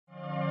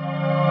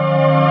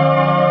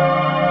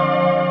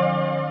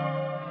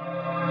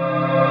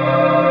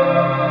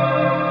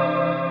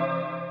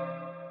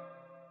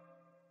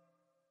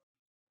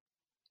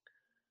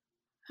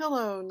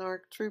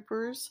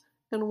Troopers,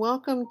 and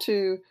welcome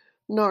to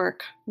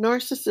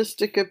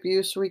Narcissistic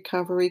Abuse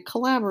Recovery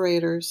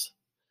Collaborators.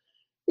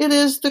 It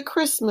is the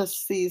Christmas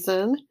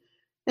season,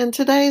 and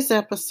today's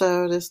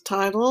episode is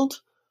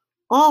titled,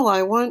 All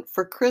I Want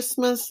for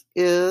Christmas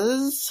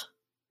is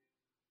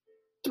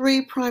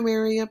 3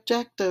 Primary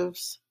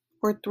Objectives,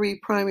 or 3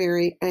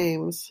 Primary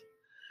Aims.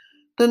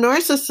 The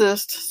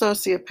narcissist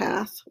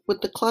sociopath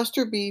with the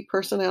cluster B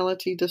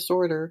personality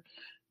disorder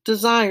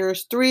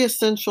desires 3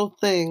 essential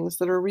things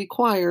that are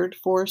required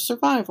for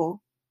survival.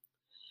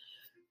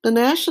 The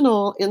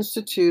National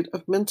Institute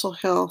of Mental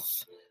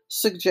Health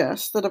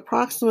suggests that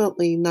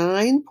approximately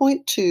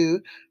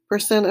 9.2%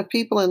 of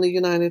people in the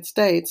United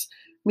States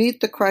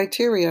meet the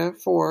criteria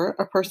for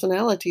a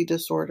personality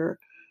disorder,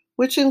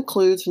 which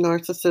includes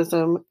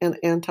narcissism and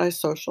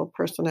antisocial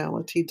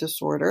personality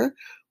disorder,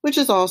 which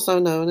is also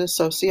known as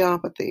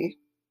sociopathy.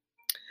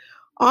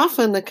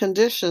 Often the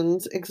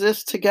conditions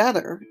exist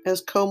together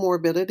as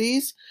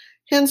comorbidities,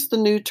 hence the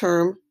new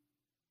term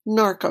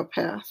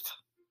narcopath.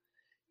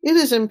 It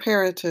is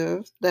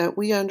imperative that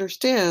we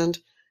understand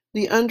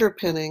the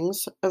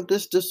underpinnings of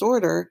this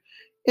disorder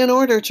in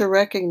order to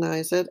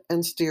recognize it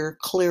and steer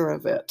clear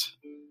of it.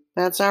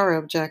 That's our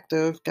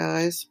objective,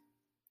 guys.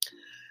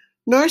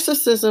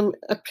 Narcissism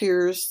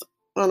appears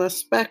on a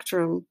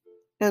spectrum,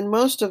 and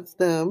most of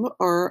them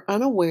are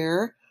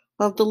unaware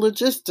of the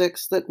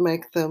logistics that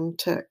make them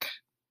tick.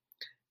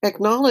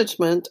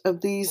 Acknowledgement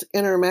of these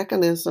inner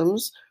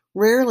mechanisms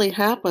rarely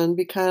happen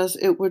because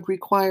it would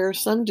require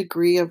some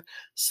degree of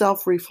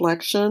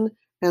self-reflection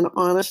and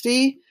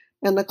honesty,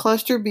 and the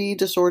cluster B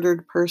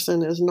disordered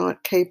person is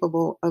not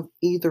capable of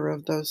either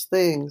of those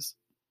things.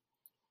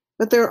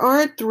 But there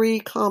are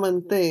 3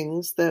 common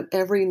things that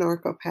every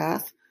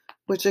narcopath,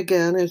 which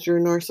again is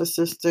your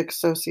narcissistic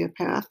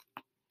sociopath,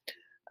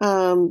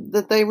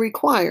 that they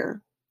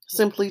require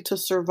simply to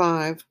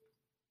survive.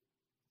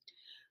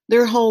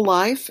 Their whole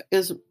life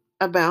is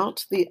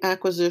about the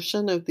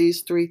acquisition of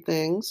these 3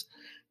 things,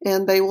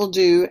 and they will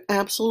do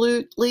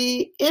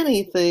absolutely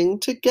anything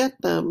to get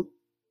them.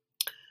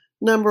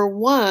 Number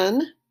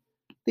 1,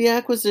 the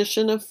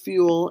acquisition of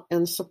fuel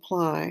and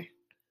supply.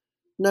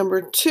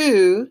 Number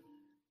 2,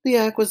 the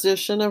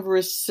acquisition of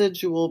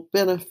residual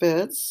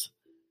benefits.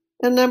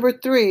 And number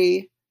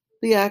 3,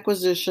 the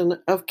acquisition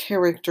of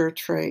character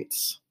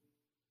traits.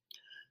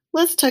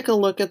 Let's take a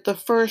look at the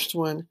first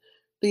one,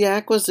 the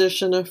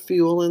acquisition of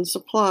fuel and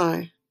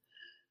supply.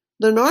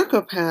 The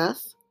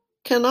narcopath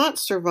cannot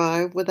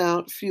survive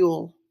without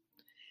fuel.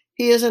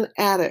 He is an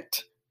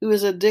addict who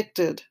is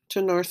addicted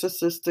to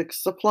narcissistic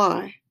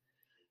supply.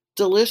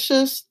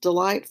 Delicious,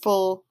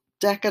 delightful,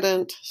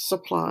 decadent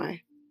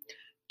supply.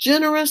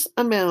 Generous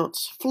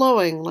amounts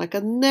flowing like a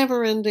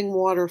never-ending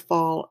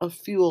waterfall of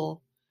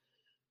fuel.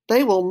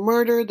 They will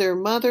murder their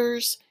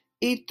mothers,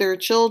 eat their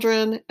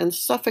children, and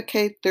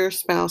suffocate their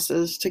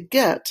spouses to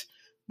get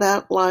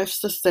that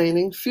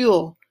life-sustaining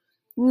fuel.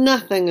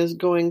 Nothing is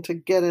going to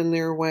get in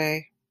their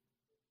way.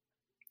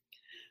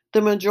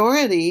 The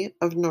majority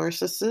of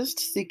narcissists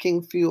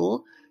seeking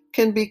fuel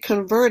can be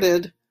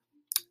converted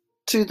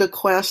to the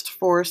quest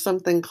for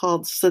something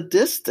called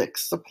sadistic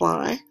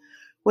supply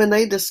when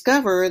they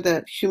discover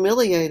that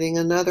humiliating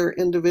another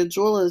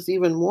individual is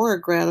even more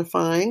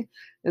gratifying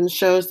and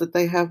shows that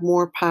they have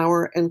more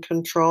power and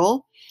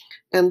control,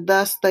 and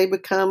thus they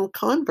become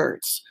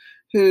converts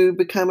who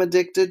become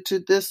addicted to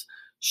this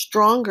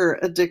stronger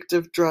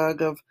addictive drug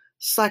of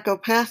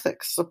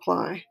psychopathic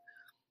supply.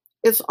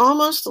 It's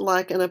almost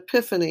like an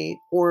epiphany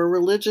or a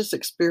religious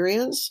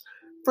experience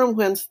from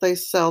whence they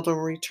seldom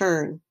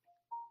return.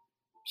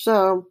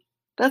 So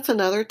that's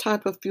another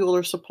type of fuel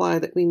or supply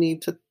that we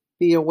need to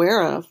be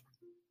aware of.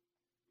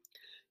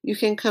 You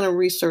can kind of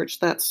research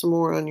that some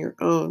more on your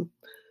own.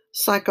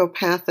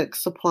 Psychopathic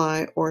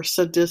supply or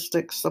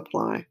sadistic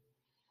supply.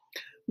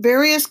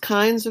 Various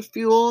kinds of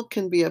fuel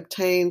can be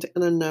obtained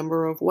in a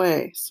number of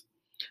ways.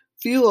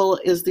 Fuel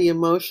is the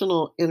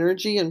emotional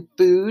energy and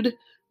food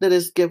that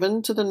is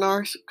given to the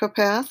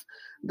narcopath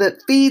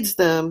that feeds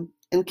them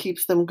and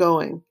keeps them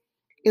going.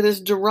 It is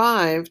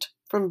derived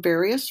from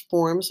various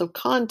forms of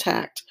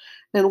contact,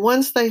 and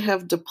once they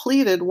have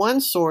depleted one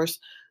source,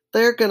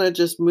 they're going to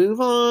just move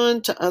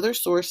on to other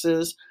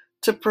sources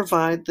to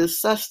provide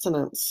this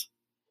sustenance.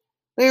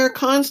 They are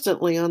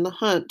constantly on the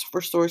hunt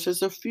for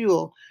sources of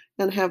fuel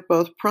and have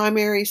both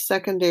primary,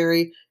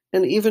 secondary,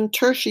 and even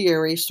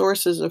tertiary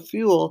sources of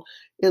fuel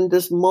in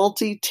this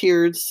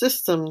multi-tiered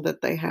system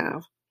that they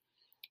have.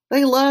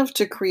 They love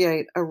to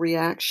create a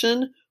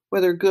reaction,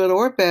 whether good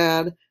or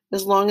bad,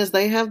 as long as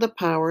they have the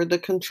power, the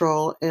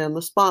control, and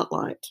the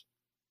spotlight.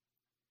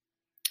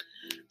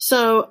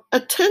 So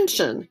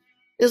attention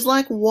is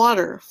like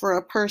water for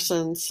a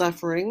person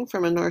suffering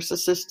from a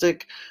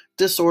narcissistic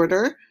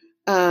disorder.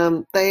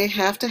 They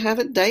have to have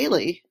it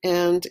daily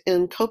and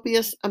in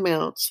copious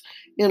amounts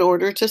in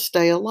order to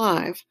stay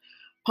alive.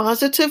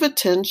 Positive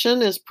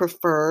attention is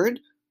preferred,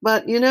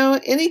 but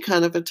any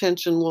kind of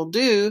attention will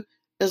do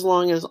as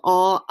long as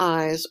all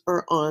eyes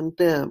are on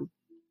them.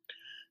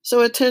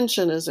 So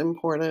attention is an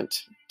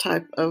important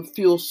type of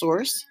fuel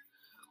source.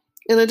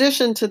 In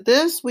addition to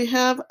this, we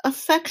have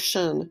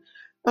affection.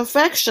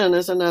 Affection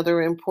is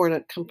another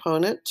important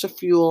component to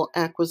fuel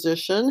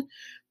acquisition.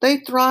 They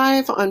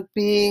thrive on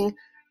being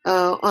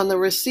on the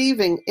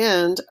receiving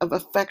end of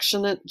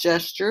affectionate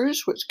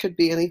gestures, which could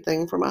be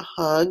anything from a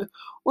hug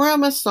or a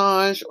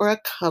massage or a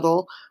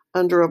cuddle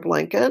under a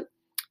blanket.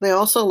 They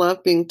also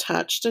love being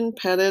touched and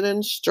petted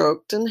and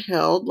stroked and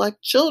held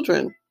like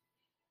children.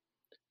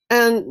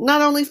 And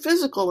not only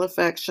physical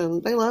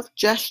affection, they love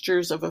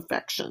gestures of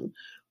affection,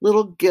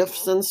 little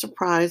gifts and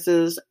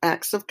surprises,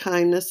 acts of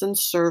kindness and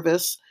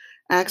service,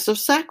 acts of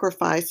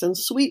sacrifice and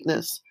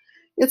sweetness.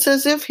 It's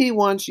as if he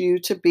wants you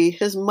to be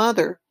his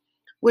mother,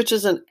 which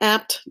is an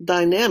apt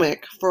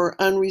dynamic for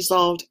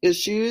unresolved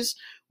issues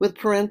with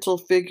parental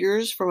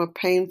figures from a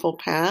painful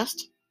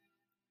past.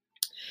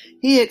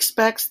 He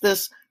expects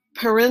this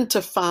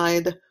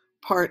parentified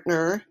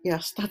partner.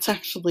 Yes, that's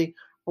actually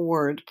a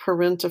word.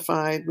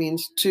 Parentified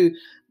means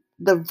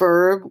the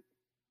verb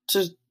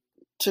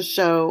to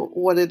show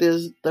what it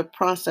is, the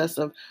process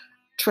of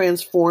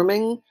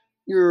transforming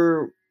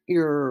your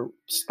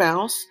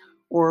spouse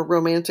or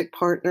romantic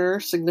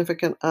partner,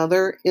 significant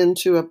other,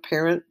 into a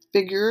parent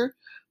figure,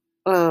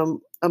 a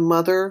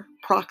mother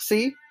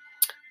proxy.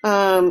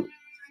 And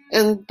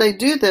they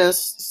do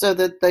this so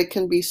that they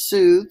can be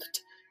soothed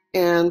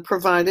and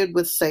provided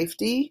with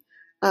safety.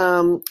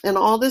 And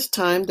all this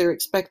time, they're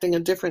expecting a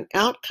different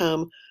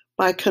outcome.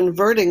 By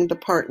converting the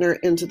partner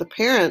into the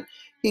parent,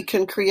 he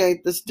can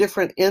create this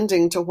different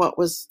ending to what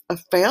was a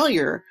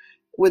failure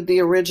with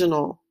the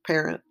original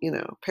parent,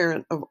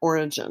 parent of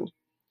origin.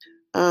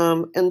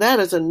 And that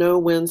is a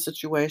no-win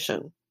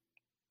situation.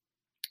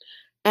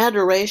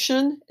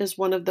 Adoration is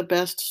one of the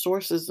best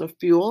sources of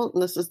fuel,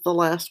 and this is the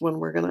last one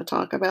we're going to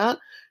talk about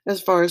as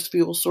far as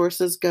fuel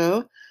sources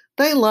go.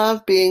 They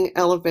love being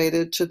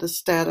elevated to the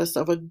status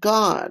of a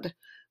god.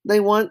 They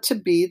want to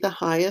be the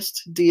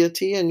highest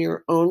deity in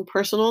your own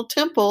personal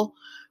temple,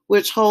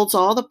 which holds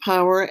all the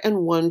power and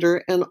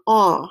wonder and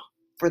awe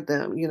for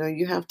them.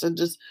 You have to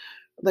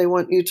they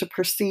want you to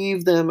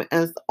perceive them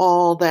as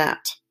all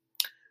that.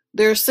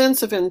 Their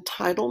sense of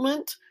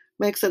entitlement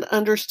makes it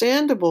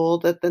understandable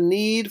that the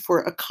need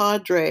for a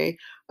cadre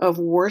of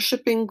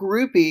worshiping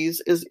groupies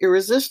is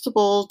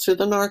irresistible to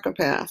the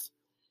narcopath.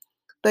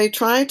 They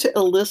try to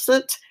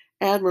elicit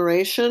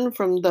admiration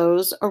from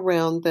those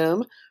around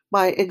them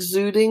by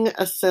exuding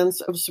a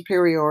sense of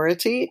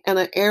superiority and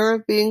an air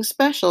of being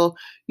special,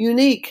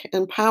 unique,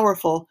 and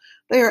powerful.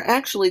 They are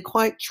actually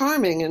quite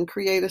charming and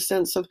create a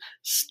sense of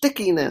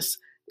stickiness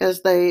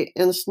as they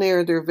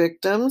ensnare their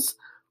victims,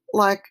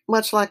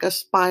 much like a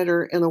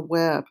spider in a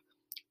web.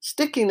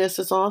 Stickiness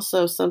is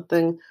also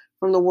something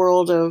from the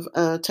world of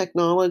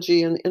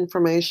technology and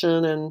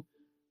information and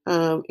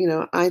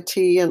IT,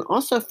 and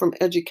also from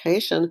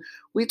education.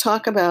 We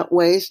talk about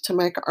ways to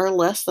make our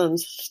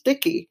lessons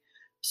sticky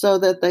so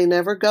that they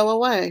never go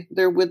away.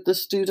 They're with the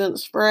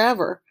students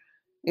forever.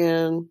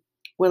 And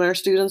when our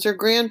students are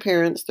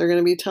grandparents, they're going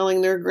to be telling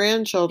their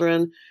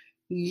grandchildren,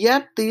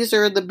 yep, these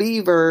are the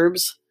be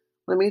verbs.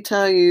 Let me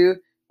tell you,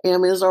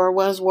 am, is, are,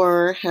 was,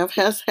 were, have,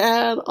 has,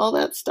 had, all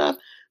that stuff.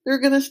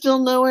 They're going to still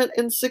know it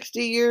in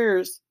 60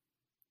 years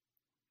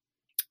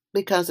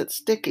because it's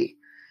sticky.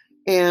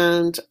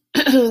 And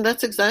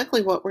that's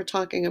exactly what we're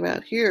talking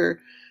about here.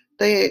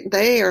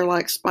 They are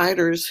like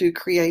spiders who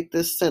create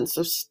this sense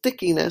of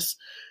stickiness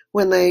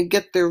when they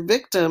get their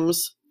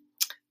victims,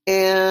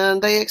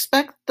 and they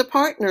expect the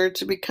partner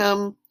to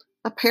become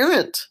a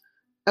parent,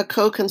 a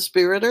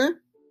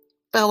co-conspirator,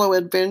 fellow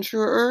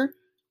adventurer,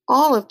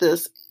 all of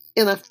this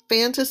in a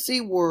fantasy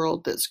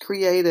world that's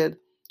created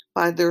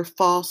by their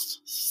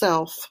false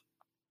self,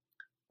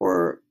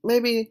 or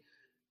maybe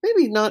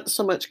not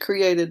so much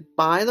created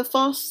by the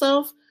false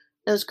self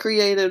as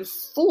created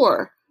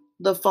for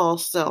the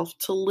false self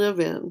to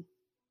live in.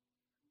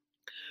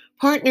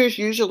 Partners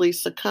usually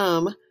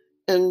succumb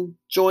and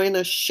join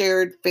a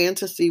shared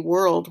fantasy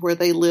world where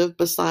they live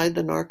beside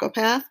the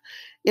narcopath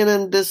and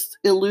in this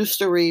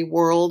illusory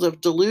world of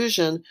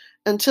delusion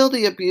until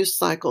the abuse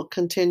cycle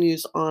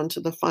continues on to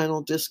the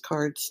final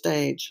discard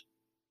stage.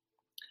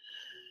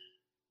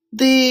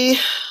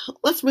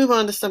 Let's move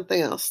on to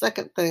something else.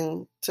 Second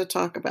thing to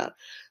talk about.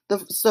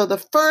 So the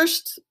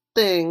first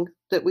thing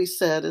that we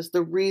said is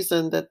the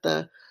reason that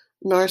the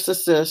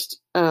narcissist,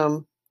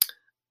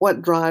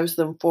 what drives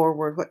them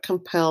forward, what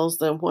compels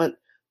them, what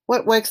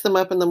wakes them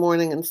up in the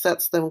morning and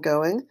sets them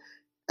going,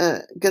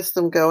 gets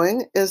them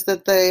going, is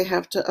that they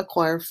have to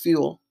acquire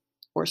fuel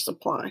or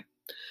supply.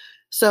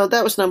 So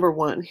that was number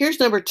one. Here's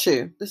number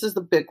two. This is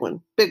the big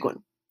one.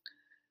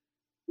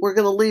 We're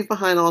going to leave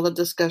behind all the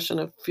discussion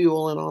of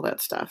fuel and all that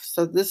stuff.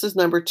 So this is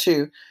number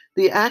two,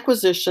 the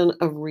acquisition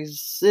of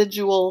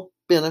residual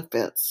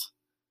benefits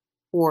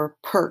or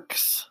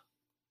perks.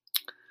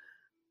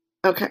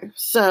 Okay,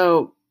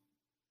 so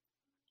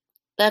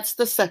that's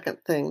the second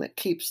thing that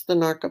keeps the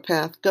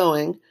narcopath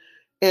going.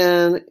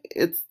 And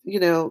it's,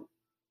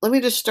 let me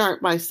just start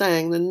by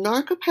saying the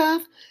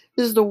narcopath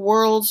is the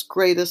world's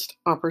greatest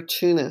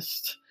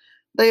opportunist.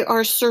 They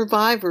are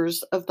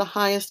survivors of the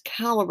highest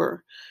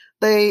caliber.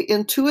 They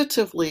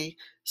intuitively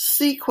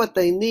seek what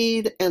they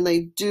need, and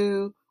they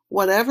do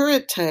whatever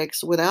it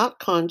takes without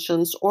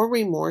conscience or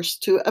remorse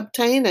to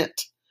obtain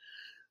it.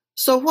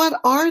 So, what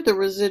are the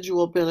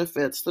residual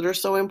benefits that are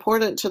so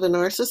important to the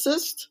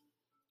narcissist?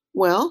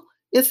 Well,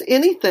 it's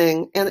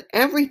anything and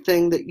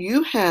everything that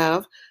you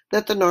have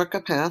that the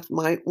narcopath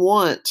might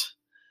want.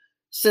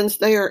 Since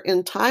they are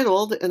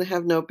entitled and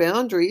have no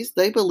boundaries,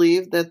 they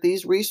believe that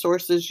these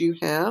resources you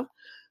have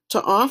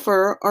to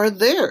offer are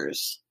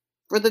theirs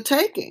for the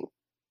taking.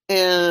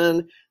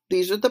 And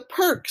these are the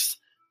perks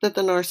that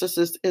the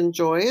narcissist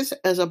enjoys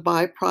as a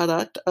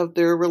byproduct of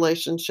their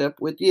relationship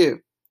with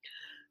you.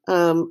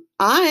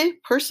 I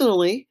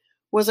personally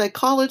was a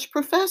college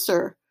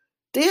professor,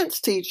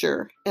 dance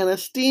teacher, and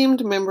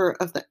esteemed member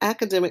of the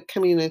academic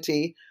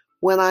community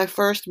when I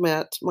first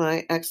met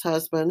my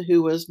ex-husband,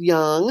 who was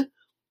young,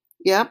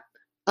 yep,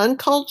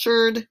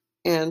 uncultured,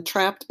 and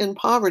trapped in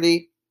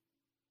poverty.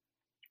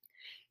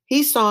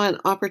 He saw an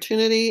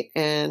opportunity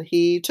and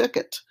he took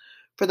it.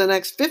 For the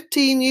next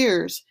 15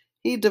 years,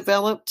 he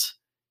developed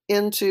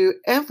into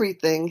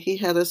everything he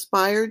had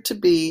aspired to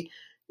be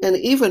and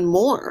even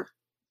more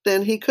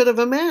than he could have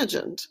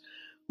imagined.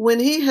 When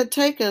he had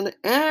taken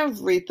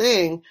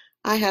everything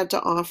I had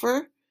to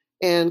offer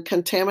and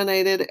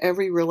contaminated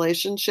every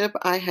relationship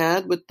I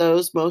had with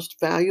those most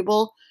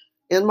valuable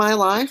in my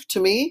life to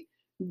me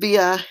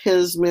via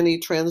his many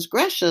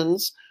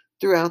transgressions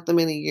throughout the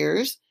many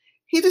years,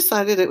 he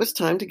decided it was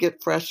time to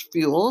get fresh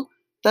fuel.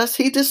 Thus,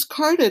 he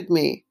discarded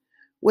me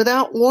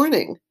without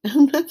warning.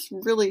 And that's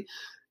really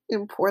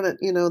important.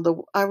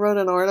 I wrote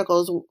an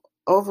article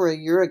over a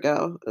year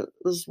ago. It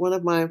was one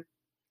of my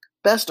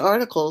best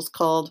articles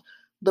called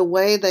 "The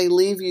Way They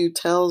Leave You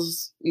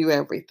Tells You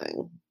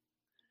Everything."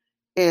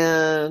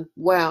 And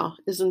wow,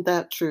 isn't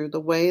that true? The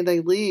way they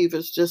leave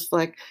is just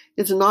like,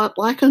 it's not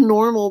like a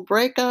normal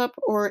breakup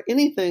or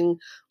anything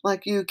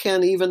like you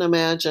can even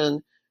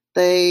imagine.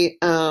 They,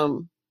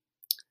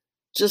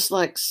 just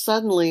like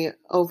suddenly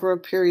over a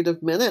period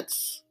of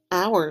minutes,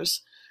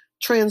 hours,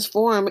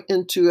 transform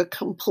into a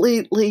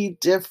completely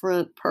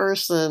different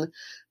person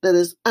that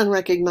is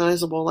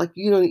unrecognizable, like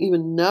you don't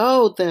even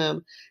know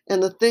them.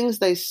 And the things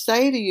they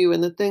say to you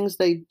and the things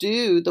they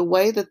do, the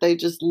way that they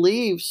just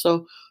leave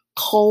so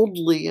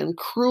coldly and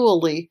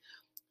cruelly,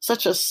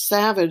 such a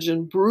savage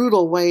and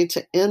brutal way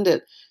to end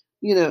it.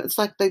 It's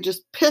like they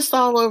just piss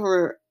all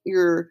over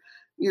your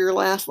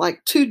last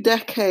like 2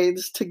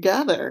 decades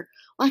together,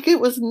 like it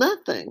was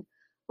nothing,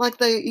 like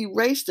they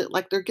erased it,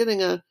 like they're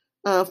getting a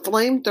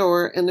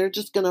flamethrower and they're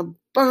just going to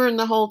burn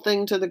the whole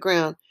thing to the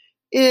ground.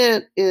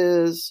 It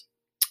is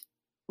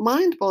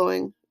mind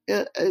blowing.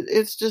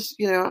 It's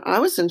just, I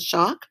was in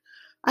shock.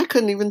 I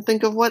couldn't even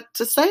think of what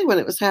to say when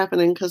it was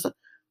happening because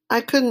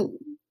I couldn't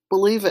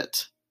believe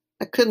it.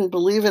 I couldn't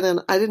believe it. And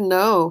I didn't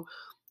know,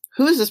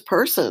 who is this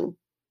person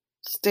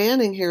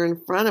standing here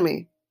in front of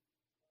me?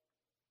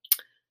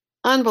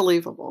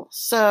 Unbelievable.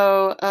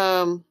 So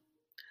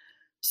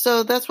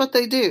that's what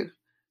they do.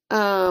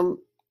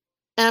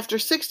 After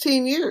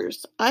 16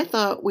 years, I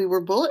thought we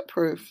were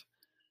bulletproof.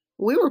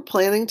 We were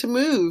planning to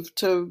move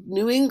to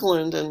New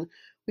England and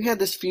we had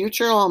this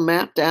future all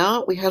mapped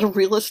out. We had a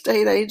real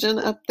estate agent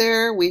up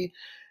there. We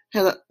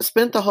had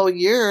spent the whole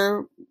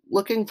year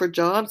looking for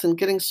jobs and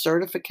getting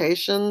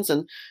certifications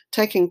and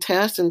taking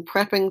tests and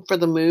prepping for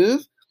the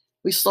move.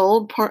 We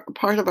sold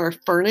part of our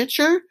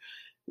furniture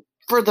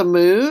for the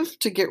move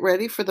to get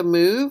ready for the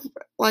move,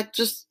 like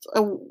just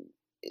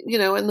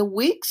in the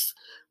weeks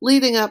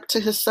leading up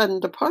to his sudden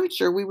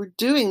departure, we were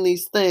doing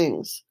these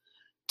things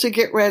to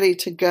get ready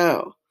to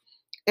go.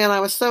 And I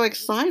was so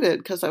excited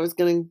because I was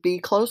going to be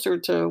closer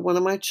to one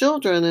of my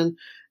children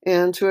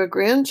and to a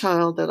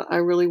grandchild that I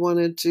really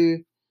wanted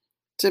to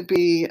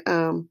be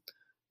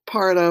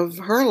part of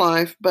her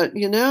life. But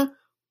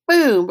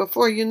boom!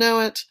 Before you know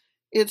it,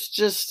 it's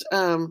just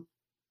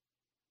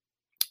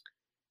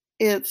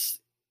it's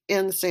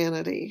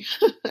insanity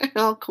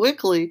how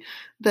quickly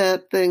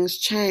that things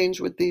change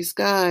with these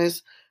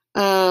guys.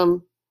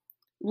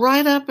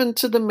 Right up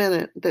into the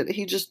minute that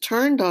he just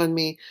turned on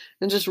me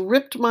and just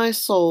ripped my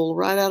soul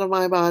right out of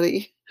my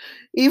body.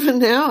 Even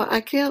now, I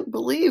can't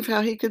believe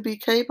how he could be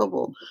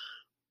capable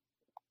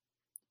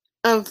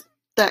of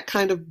that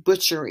kind of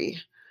butchery.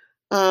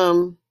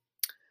 So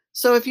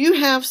if you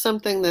have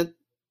something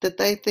that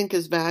they think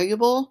is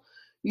valuable,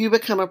 you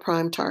become a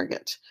prime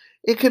target.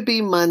 It could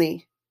be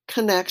money,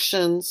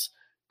 connections,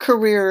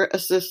 career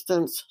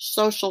assistance,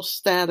 social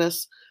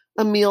status,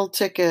 a meal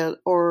ticket,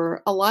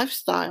 or a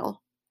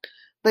lifestyle.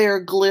 They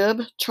are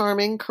glib,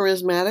 charming,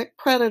 charismatic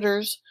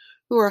predators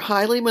who are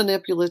highly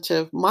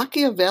manipulative,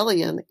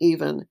 Machiavellian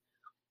even.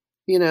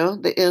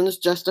 The ends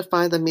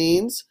justify the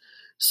means.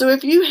 So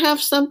if you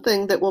have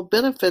something that will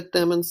benefit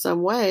them in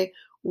some way,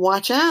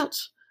 watch out.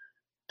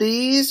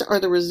 These are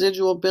the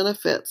residual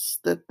benefits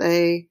that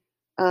they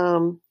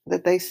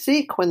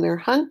seek when they're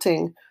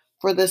hunting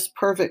for this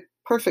perfect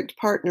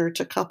partner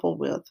to couple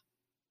with.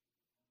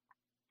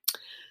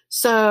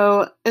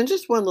 So, and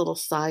just one little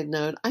side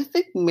note, I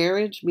think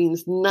marriage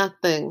means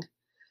nothing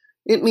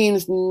It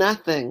means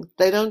nothing.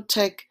 They don't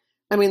take,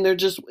 I mean,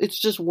 it's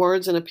just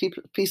words in a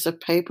piece of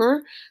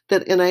paper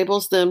that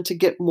enables them to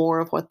get more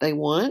of what they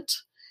want.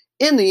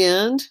 In the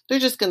end, they're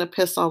just going to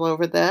piss all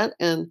over that,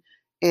 and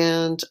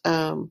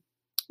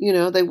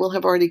they will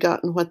have already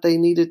gotten what they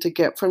needed to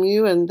get from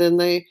you. And then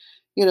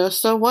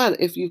so what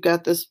if you've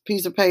got this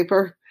piece of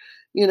paper,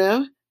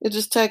 it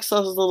just takes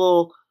us a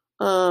little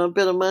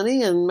bit of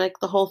money and make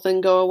the whole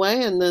thing go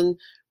away. And then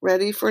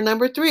ready for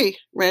number 3,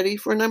 ready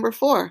for number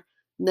 4.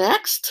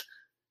 Next.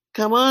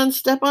 Come on,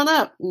 step on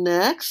up.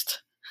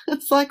 Next.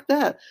 It's like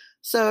that.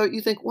 So you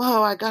think,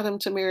 whoa, I got him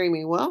to marry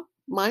me. Well,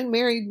 mine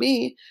married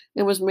me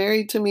and was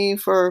married to me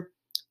for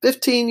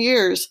 15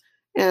 years.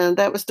 And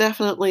that was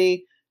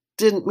definitely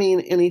didn't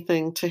mean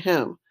anything to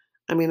him.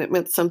 I mean, it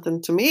meant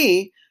something to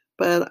me,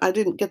 but I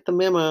didn't get the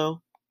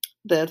memo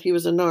that he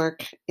was a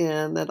narc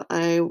and that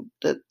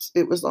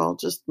it was all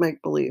just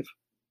make believe.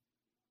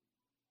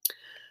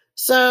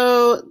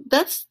 So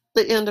that's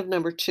the end of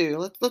number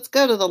 2. Let's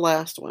go to the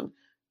last one.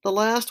 The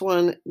last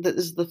one that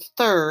is the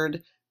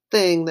third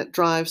thing that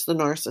drives the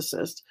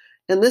narcissist.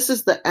 And this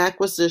is the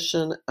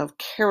acquisition of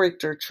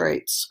character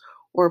traits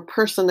or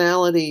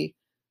personality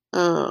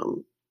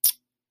traits.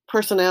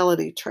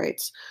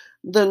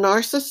 The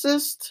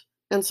narcissist,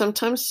 and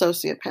sometimes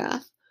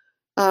sociopath,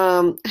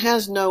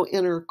 has no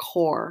inner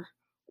core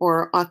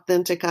or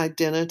authentic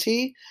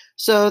identity.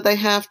 So they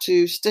have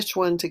to stitch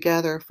one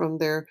together from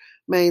their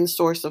main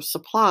source of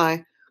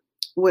supply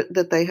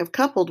that they have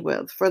coupled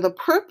with for the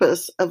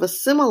purpose of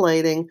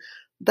assimilating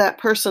that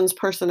person's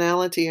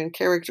personality and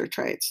character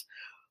traits.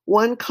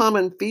 One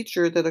common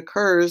feature that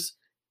occurs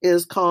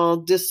is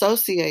called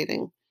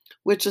dissociating,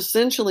 which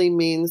essentially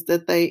means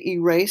that they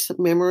erase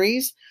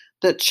memories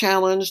that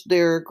challenge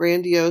their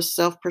grandiose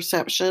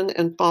self-perception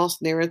and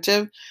false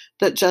narrative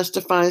that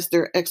justifies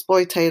their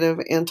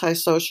exploitative,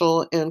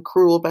 antisocial, and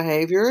cruel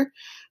behavior.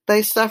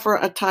 They suffer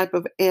a type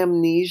of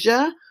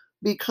amnesia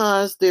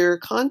because their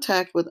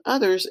contact with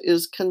others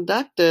is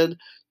conducted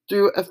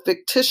through a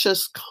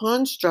fictitious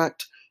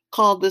construct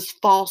called this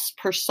false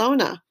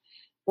persona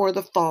or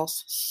the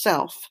false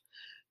self.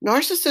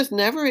 Narcissists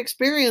never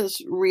experience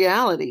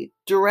reality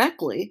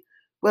directly,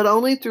 but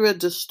only through a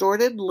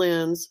distorted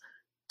lens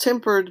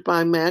tempered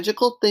by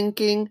magical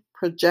thinking,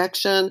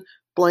 projection,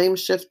 blame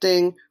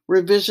shifting,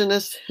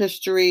 revisionist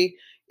history,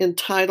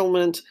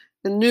 entitlement,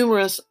 and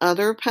numerous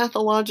other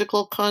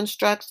pathological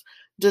constructs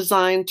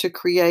designed to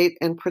create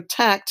and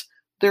protect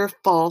their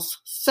false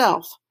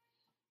self.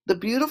 The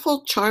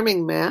beautiful,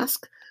 charming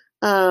mask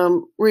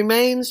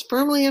remains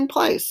firmly in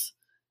place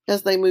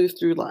as they move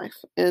through life,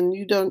 and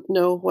you don't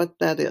know what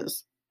that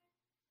is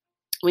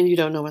when you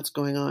don't know what's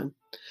going on.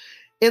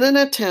 In an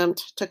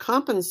attempt to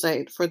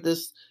compensate for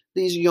these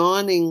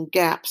yawning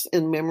gaps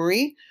in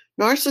memory,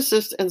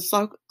 narcissists and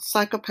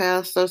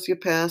psychopaths,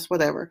 sociopaths,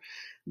 whatever,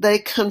 they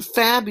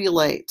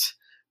confabulate,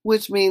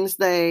 which means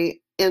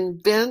they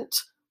invent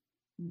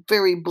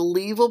very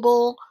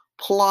believable,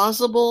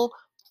 plausible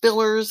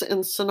fillers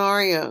and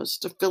scenarios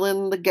to fill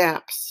in the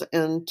gaps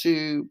and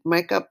to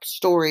make up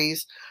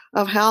stories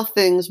of how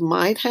things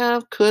might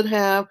have, could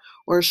have,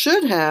 or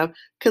should have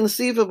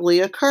conceivably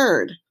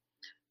occurred.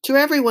 To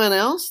everyone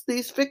else,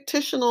 these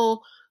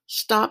fictional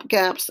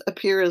stopgaps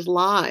appear as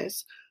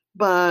lies,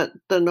 but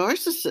the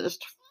narcissist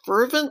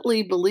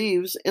fervently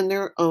believes in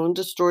their own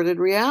distorted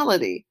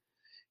reality.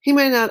 He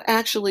may not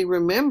actually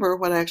remember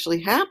what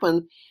actually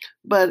happened,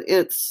 but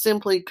it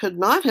simply could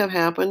not have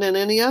happened in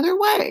any other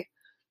way.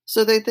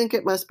 So they think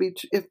it must be,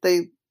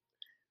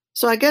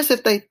 I guess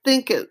if they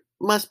think it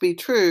must be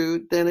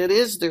true, then it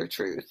is their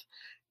truth.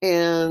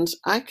 And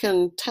I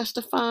can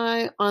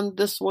testify on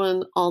this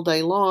one all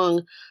day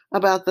long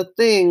about the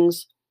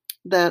things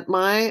that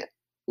my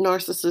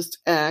narcissist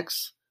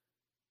ex,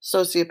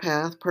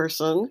 sociopath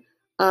person,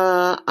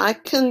 I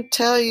can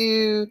tell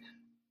you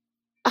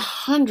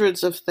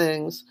hundreds of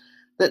things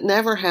that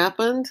never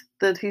happened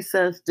that he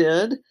says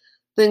did,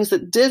 things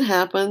that did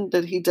happen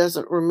that he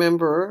doesn't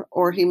remember,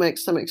 or he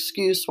makes some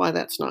excuse why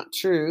that's not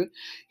true.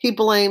 He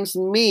blames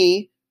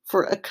me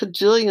for a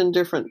cajillion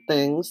different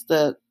things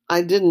that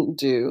I didn't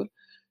do.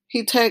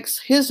 He takes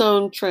his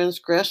own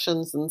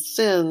transgressions and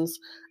sins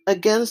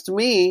against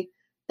me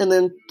and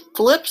then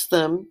flips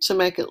them to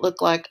make it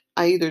look like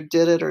I either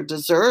did it or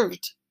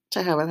deserved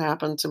to have it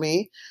happen to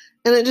me.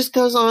 And it just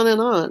goes on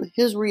and on.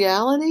 His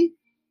reality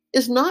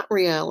is not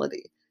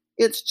reality.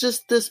 It's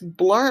just this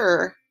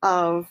blur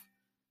of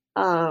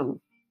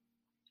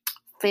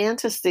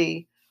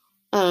fantasy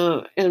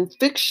and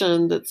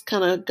fiction that's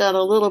kind of got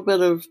a little bit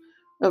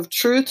of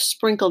truth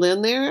sprinkled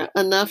in there,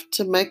 enough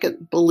to make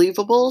it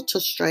believable to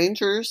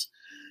strangers.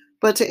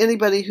 But to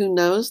anybody who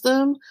knows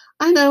them,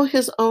 I know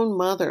his own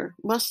mother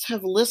must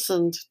have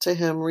listened to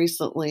him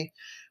recently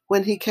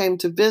when he came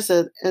to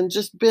visit and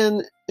just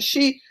even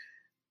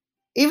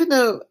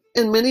though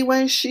in many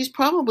ways she's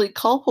probably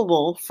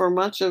culpable for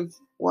much of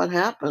what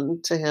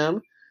happened to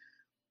him,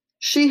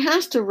 she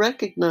has to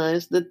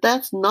recognize that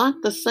that's not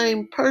the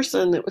same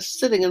person that was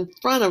sitting in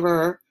front of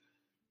her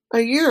a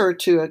year or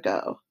two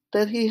ago,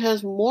 that he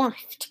has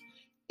morphed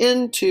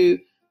into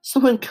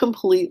someone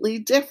completely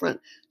different.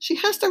 She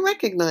has to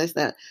recognize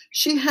that.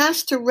 She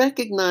has to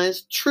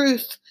recognize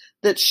truth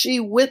that she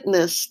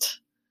witnessed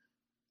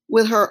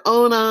with her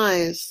own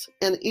eyes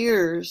and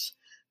ears,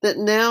 that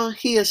now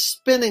he is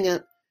spinning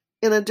it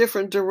in a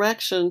different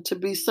direction to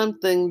be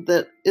something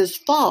that is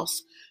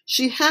false.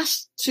 She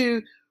has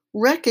to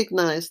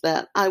recognize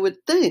that, I would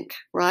think,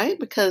 right?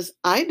 Because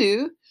I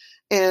do.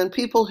 And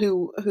people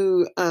who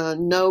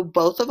know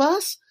both of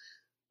us,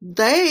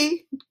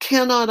 they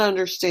cannot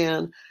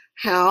understand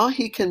how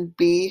he can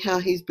be how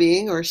he's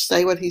being, or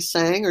say what he's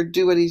saying, or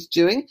do what he's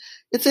doing.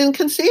 It's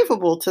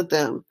inconceivable to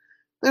them.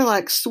 They're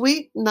like,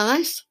 sweet,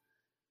 nice,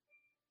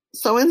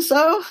 so and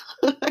so.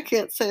 I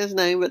can't say his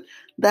name, but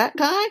that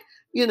guy,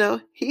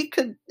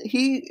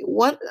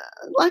 what,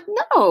 like,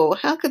 no,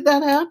 how could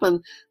that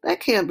happen? That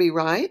can't be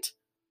right.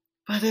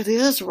 But it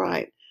is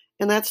right.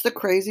 And that's the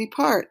crazy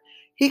part.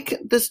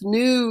 This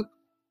newly,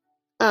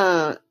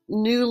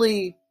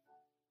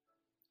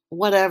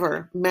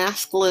 whatever,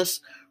 maskless,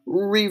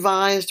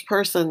 revised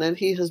person that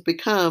he has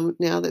become,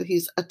 now that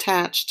he's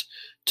attached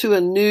to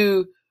a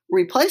new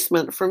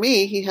replacement. For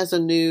me, he has a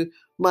new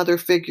mother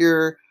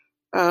figure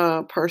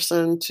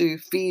person to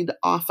feed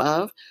off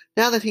of.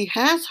 Now that he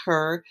has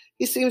her,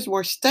 he seems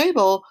more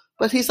stable,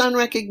 but he's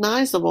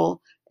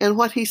unrecognizable. And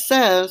what he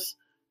says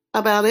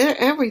about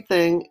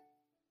everything,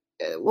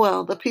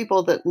 well, the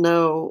people that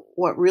know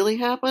what really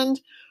happened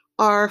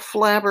are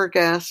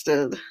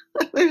flabbergasted.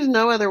 There's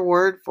no other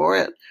word for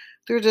it.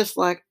 They're just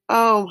like,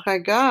 oh my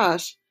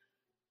gosh,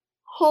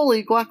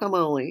 holy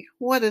guacamole,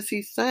 what is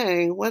he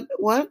saying? What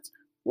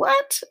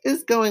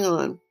is going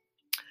on?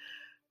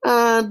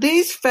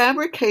 These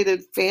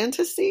fabricated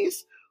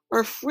fantasies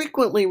are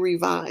frequently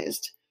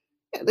revised.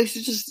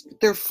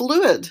 They're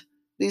fluid.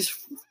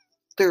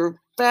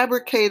 They're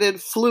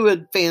fabricated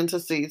fluid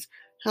fantasies.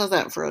 How's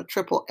that for a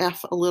triple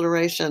F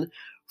alliteration?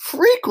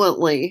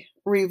 Frequently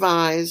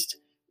revised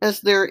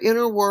as their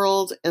inner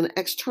world and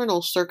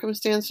external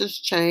circumstances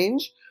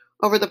change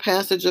over the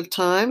passage of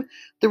time.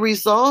 The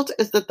result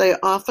is that they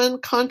often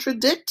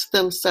contradict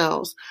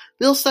themselves.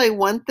 They'll say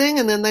one thing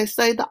and then they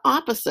say the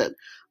opposite.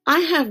 I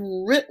have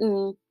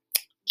written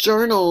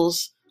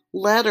journals,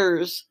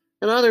 letters,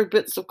 and other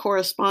bits of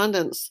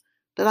correspondence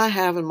that I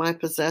have in my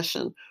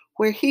possession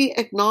where he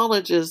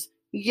acknowledges,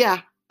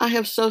 yeah, I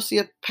have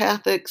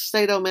sociopathic,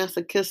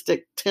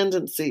 sadomasochistic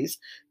tendencies.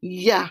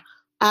 Yeah,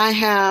 I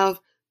have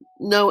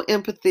no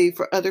empathy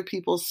for other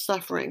people's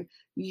suffering.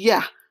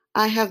 Yeah,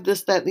 I have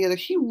this, that, and the other.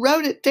 He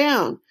wrote it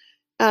down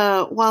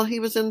while he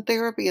was in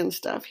therapy and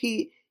stuff.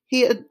 He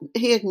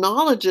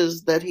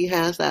acknowledges that he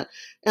has that,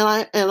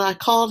 and I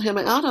called him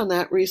out on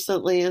that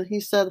recently, and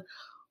he said,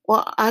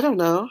 "Well, I don't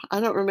know.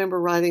 I don't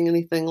remember writing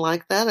anything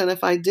like that, and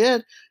if I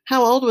did,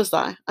 how old was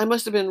I? I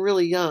must have been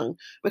really young,"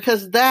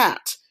 because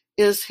that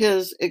is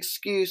his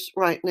excuse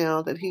right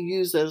now that he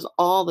uses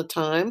all the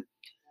time,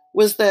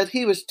 was that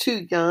he was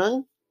too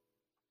young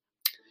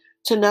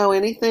to know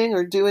anything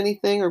or do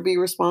anything or be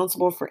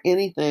responsible for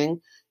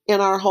anything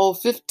in our whole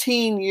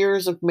 15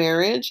 years of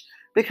marriage,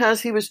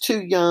 because he was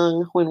too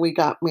young when we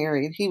got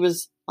married. He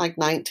was like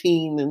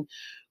 19 and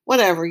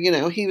whatever,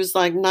 he was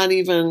like not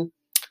even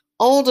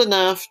old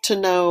enough to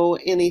know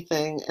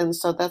anything. And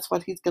so that's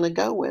what he's going to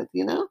go with,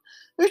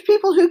 There's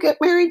people who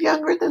get married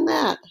younger than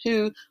that,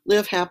 who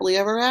live happily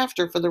ever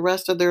after for the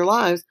rest of their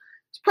lives.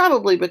 It's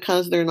probably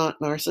because they're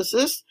not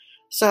narcissists.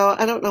 So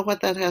I don't know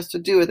what that has to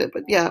do with it,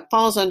 but yeah, it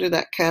falls under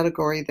that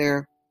category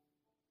there.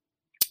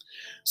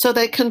 So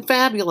they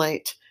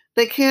confabulate.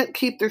 They can't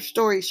keep their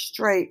story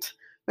straight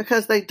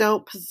because they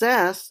don't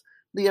possess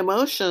the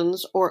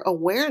emotions or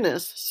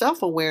awareness,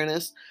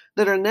 self-awareness,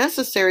 that are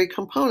necessary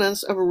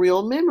components of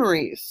real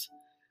memories.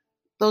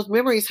 Those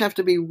memories have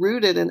to be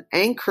rooted and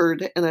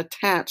anchored and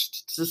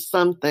attached to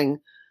something,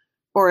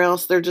 or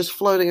else they're just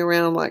floating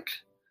around like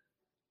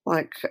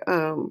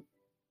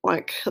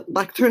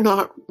they're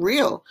not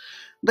real.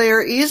 They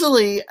are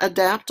easily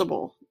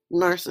adaptable,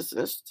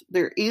 narcissists.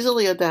 They're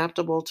easily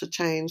adaptable to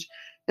change.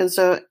 And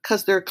so,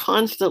 because they're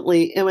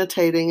constantly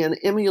imitating and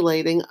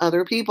emulating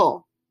other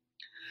people.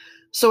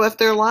 So if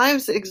their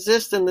lives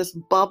exist in this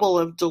bubble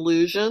of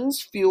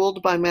delusions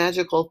fueled by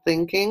magical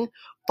thinking,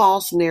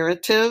 false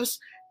narratives,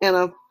 and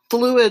a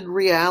fluid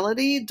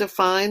reality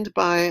defined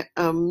by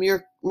a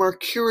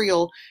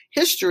mercurial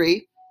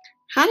history,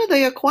 how do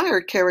they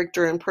acquire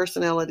character and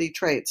personality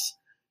traits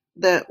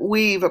that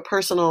weave a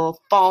personal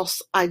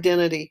false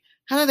identity?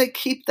 How do they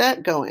keep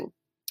that going?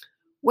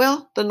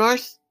 Well, the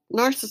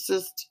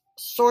narcissist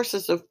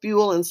sources of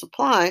fuel and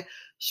supply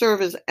serve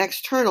as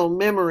external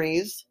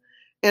memories,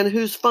 and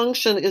whose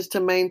function is to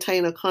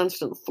maintain a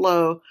constant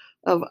flow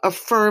of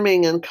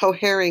affirming and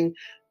cohering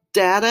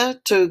data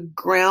to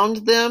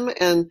ground them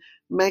and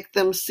make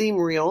them seem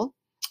real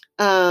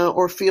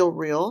or feel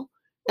real.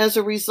 As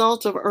a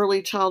result of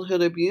early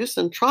childhood abuse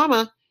and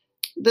trauma,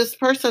 this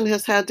person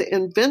has had to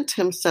invent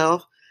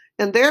himself,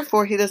 and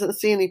therefore he doesn't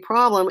see any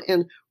problem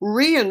in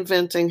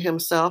reinventing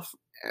himself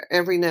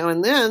every now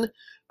and then,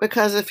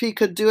 because if he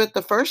could do it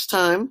the first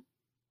time,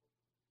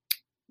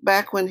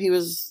 back when he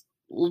was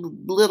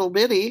little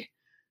bitty,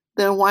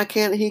 then why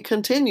can't he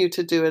continue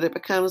to do it? It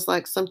becomes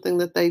like something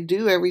that they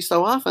do every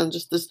so often,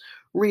 just this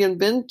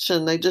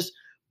reinvention. They just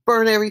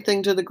burn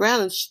everything to the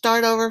ground and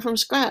start over from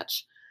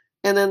scratch.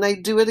 And then they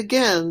do it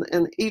again.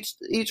 And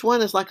each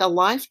one is like a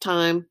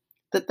lifetime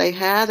that they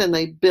had and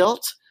they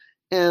built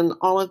and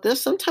all of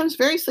this, sometimes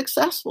very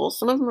successful.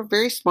 Some of them are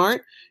very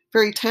smart,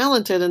 very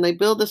talented, and they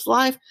build this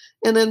life.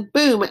 And then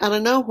boom, out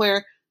of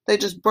nowhere, they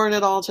just burn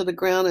it all to the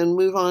ground and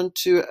move on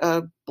to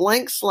a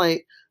blank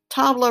slate,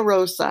 tabla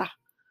rosa,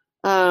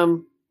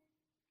 and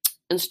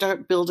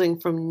start building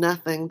from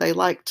nothing. They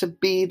like to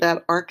be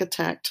that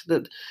architect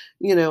that,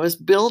 is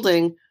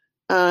building,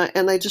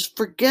 and they just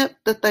forget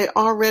that they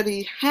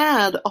already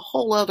had a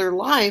whole other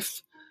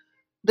life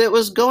that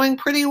was going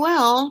pretty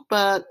well,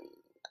 but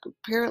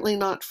apparently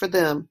not for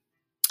them.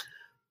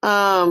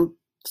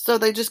 So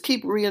they just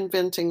keep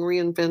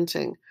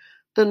reinventing.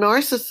 The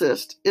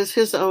narcissist is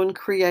his own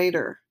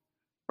creator,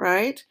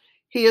 right?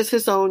 He is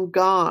his own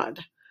God.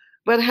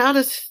 But how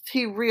does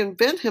he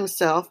reinvent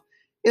himself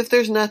if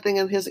there's nothing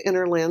in his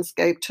inner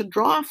landscape to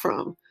draw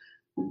from?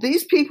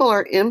 These people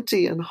are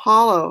empty and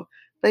hollow.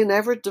 They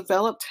never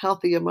developed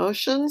healthy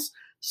emotions.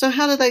 So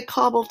how do they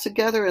cobble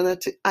together an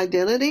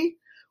identity?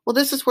 Well,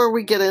 this is where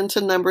we get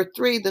into number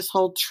 3, this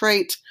whole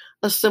trait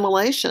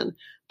assimilation.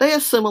 They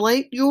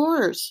assimilate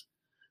yours.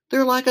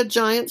 They're like a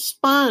giant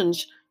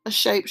sponge, a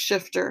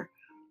shapeshifter,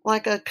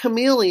 like a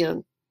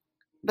chameleon.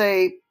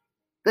 They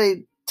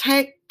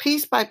take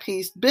piece by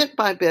piece, bit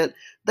by bit,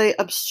 they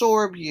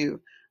absorb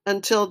you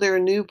until their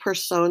new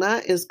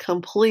persona is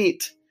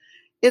complete.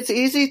 It's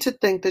easy to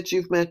think that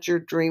you've met your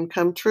dream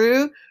come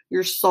true,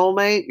 your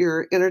soulmate,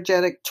 your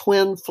energetic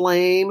twin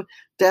flame,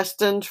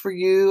 destined for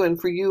you and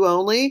for you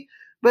only.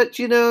 But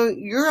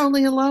you're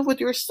only in love with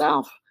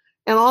yourself.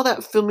 And all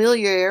that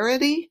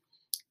familiarity,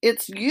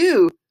 it's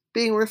you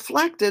being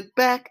reflected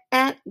back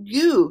at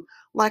you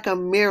like a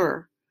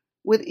mirror.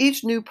 With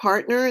each new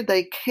partner,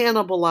 they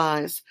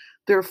cannibalize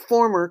their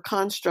former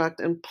construct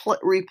and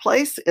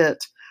replace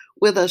it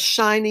with a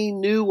shiny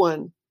new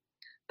one.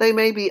 They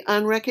may be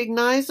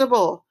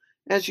unrecognizable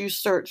as you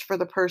search for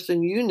the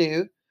person you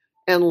knew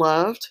and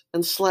loved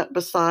and slept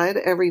beside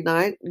every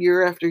night,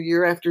 year after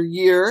year after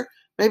year,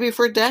 maybe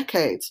for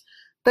decades.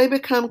 They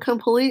become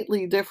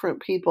completely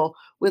different people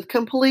with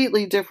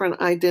completely different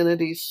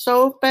identities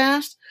so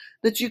fast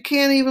that you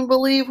can't even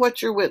believe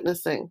what you're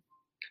witnessing.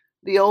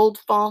 The old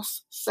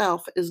false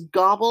self is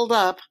gobbled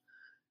up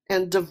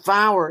and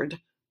devoured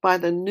by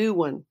the new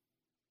one,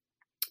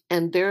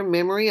 and their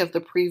memory of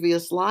the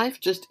previous life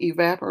just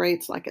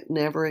evaporates like it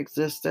never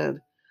existed.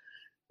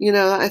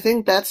 I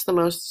think that's the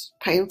most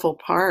painful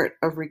part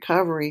of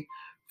recovery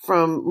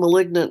from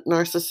malignant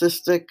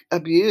narcissistic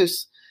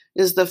abuse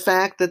is the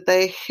fact that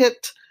they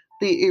hit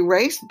the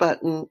erase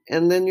button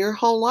and then your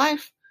whole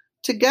life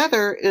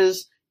together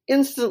is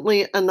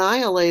instantly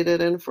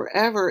annihilated and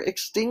forever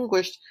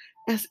extinguished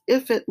as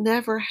if it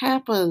never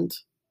happened.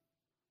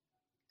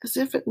 As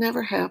if it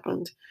never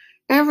happened.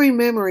 Every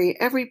memory,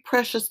 every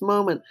precious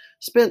moment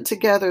spent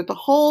together, the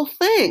whole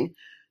thing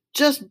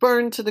just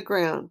burned to the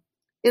ground.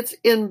 It's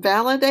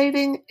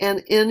invalidating and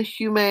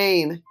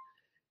inhumane.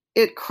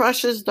 It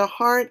crushes the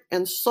heart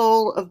and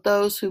soul of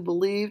those who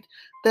believed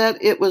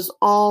that it was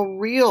all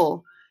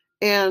real.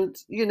 And,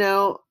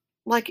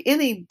 like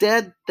any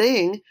dead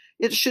thing,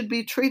 it should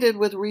be treated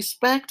with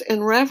respect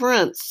and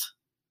reverence.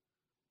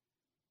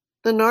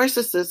 The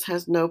narcissist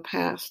has no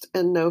past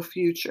and no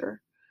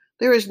future.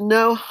 There is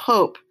no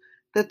hope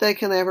that they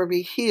can ever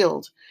be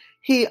healed.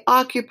 He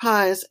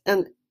occupies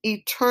an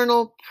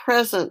eternal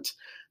present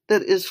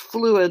that is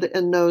fluid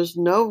and knows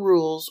no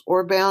rules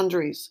or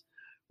boundaries,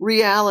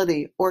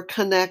 reality or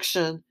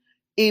connection,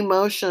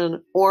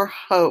 emotion or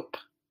hope.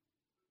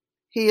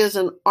 He is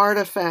an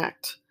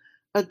artifact,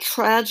 a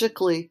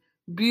tragically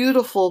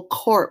beautiful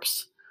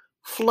corpse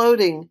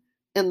floating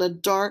in the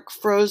dark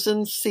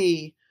frozen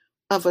sea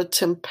of a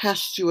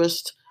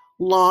tempestuous,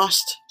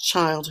 lost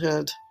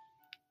childhood.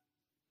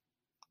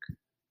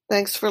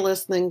 Thanks for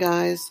listening,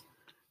 guys.